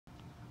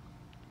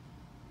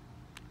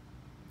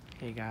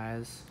Hey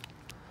guys,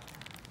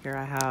 here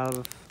I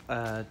have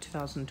a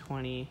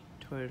 2020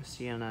 Toyota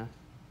Sienna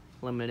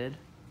Limited.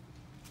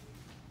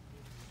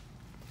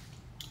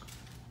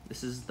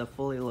 This is the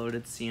fully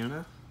loaded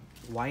Sienna,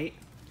 white.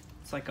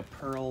 It's like a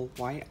pearl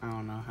white, I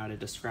don't know how to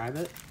describe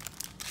it,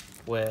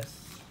 with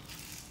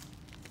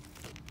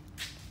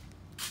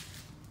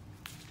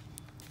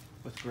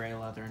gray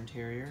leather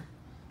interior.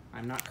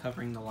 I'm not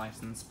covering the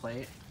license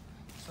plate,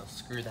 so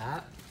screw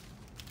that.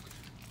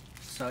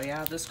 So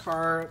yeah, this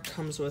car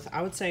comes with,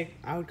 I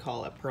would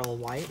call it pearl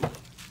white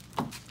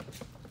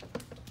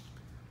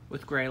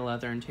with gray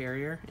leather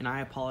interior, and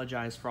I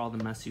apologize for all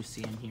the mess you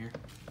see in here.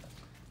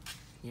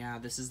 Yeah,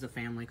 this is the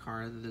family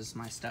car. This is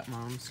my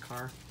stepmom's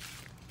car.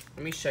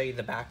 Let me show you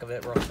the back of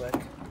it real quick.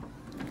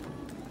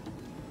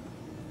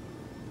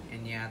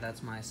 And yeah,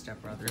 that's my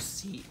stepbrother's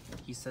seat.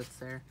 He sits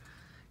there.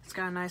 It's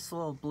got a nice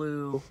little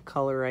blue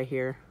color right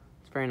here.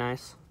 It's very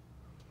nice.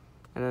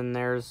 And then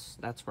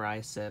that's where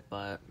I sit,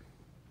 but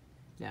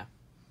yeah.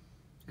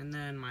 And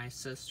then my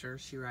sister,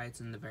 she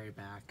rides in the very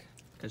back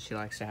because she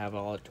likes to have it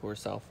all to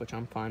herself, which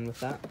I'm fine with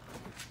that.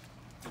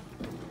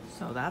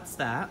 So that's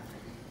that.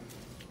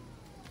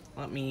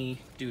 Let me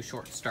do a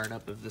short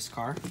startup of this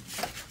car.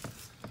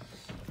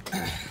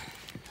 All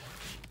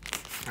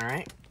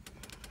right.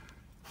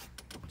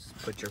 Just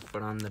put your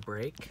foot on the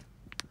brake,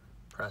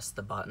 press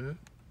the button.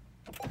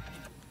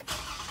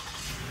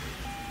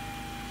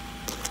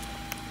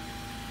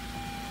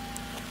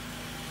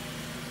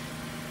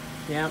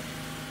 Yep.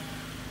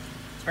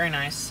 It's very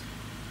nice.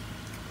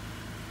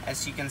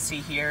 As you can see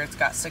here, it's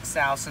got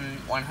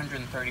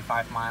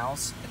 6,135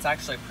 miles. It's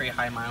actually pretty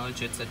high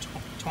mileage. It's a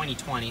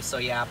 2020, so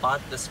yeah, I bought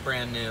this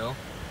brand new. You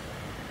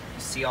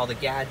see all the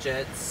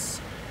gadgets.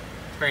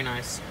 It's very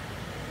nice.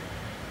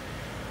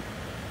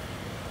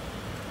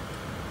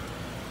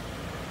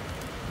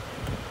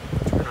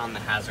 Turn on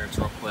the hazards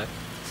real quick.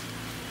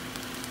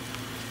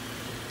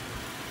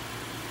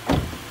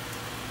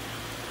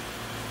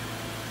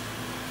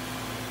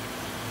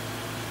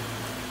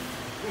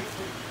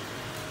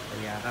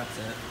 But yeah, that's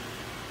it.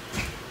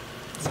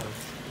 So,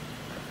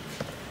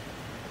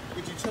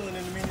 Get you chilling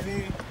in the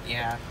minute?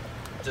 Yeah,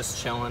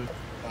 just chilling.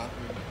 Huh?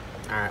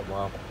 Alright,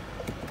 well.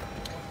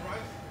 Right?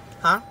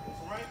 Huh?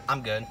 Right?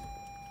 I'm good.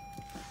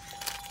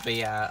 But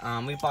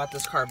yeah, we bought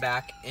this car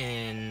back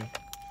in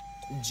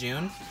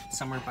June,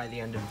 somewhere by the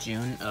end of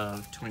June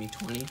of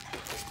 2020.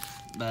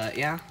 But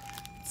yeah,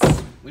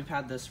 we've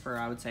had this for,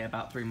 I would say,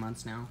 about 3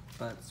 months now,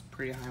 but it's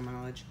pretty high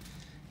mileage.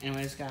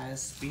 Anyways,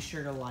 guys, be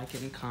sure to like it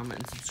and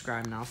comment and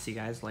subscribe, and I'll see you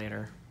guys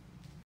later.